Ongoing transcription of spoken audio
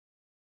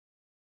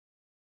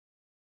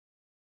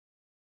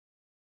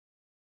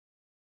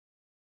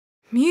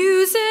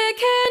Music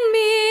in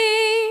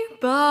me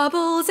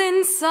bubbles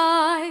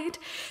inside.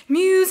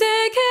 Music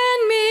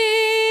in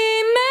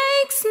me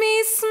makes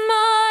me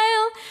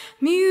smile.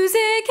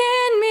 Music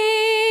in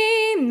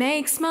me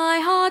makes my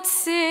heart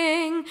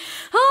sing.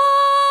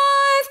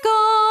 I've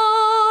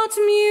got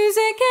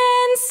music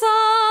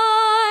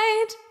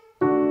inside.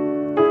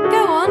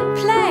 Go on,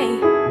 play.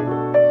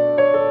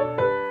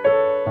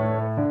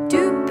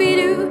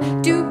 Doopy-doo,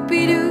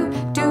 doopy-doo,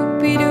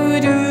 doopy-doo,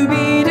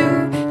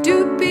 doobie-doo,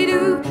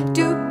 doopy-doo,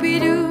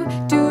 doopy-doo,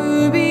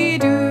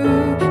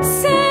 doobie-doo.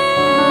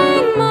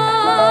 Sing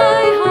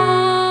my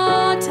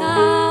heart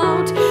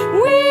out.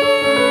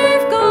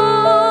 We've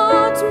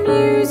got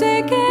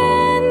music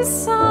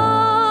inside.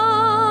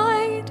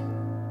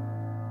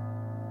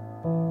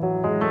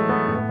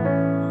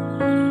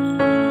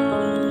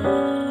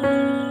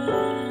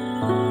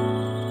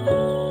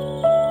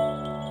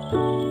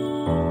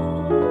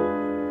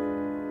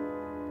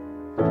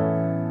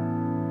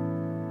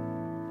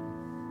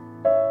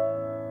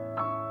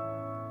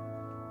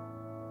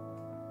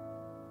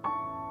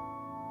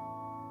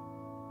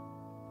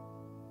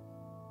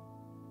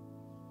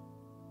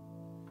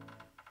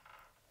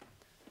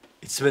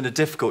 It's been a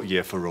difficult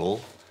year for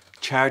all.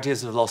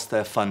 Charities have lost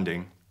their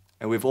funding,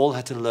 and we've all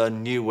had to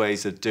learn new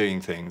ways of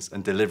doing things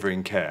and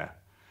delivering care.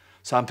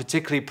 So I'm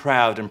particularly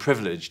proud and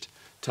privileged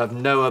to have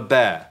Noah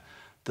Bear,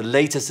 the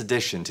latest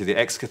addition to the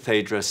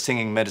ex-Cathedra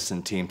singing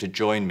medicine team, to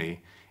join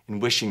me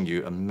in wishing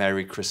you a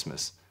Merry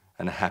Christmas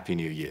and a Happy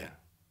New Year.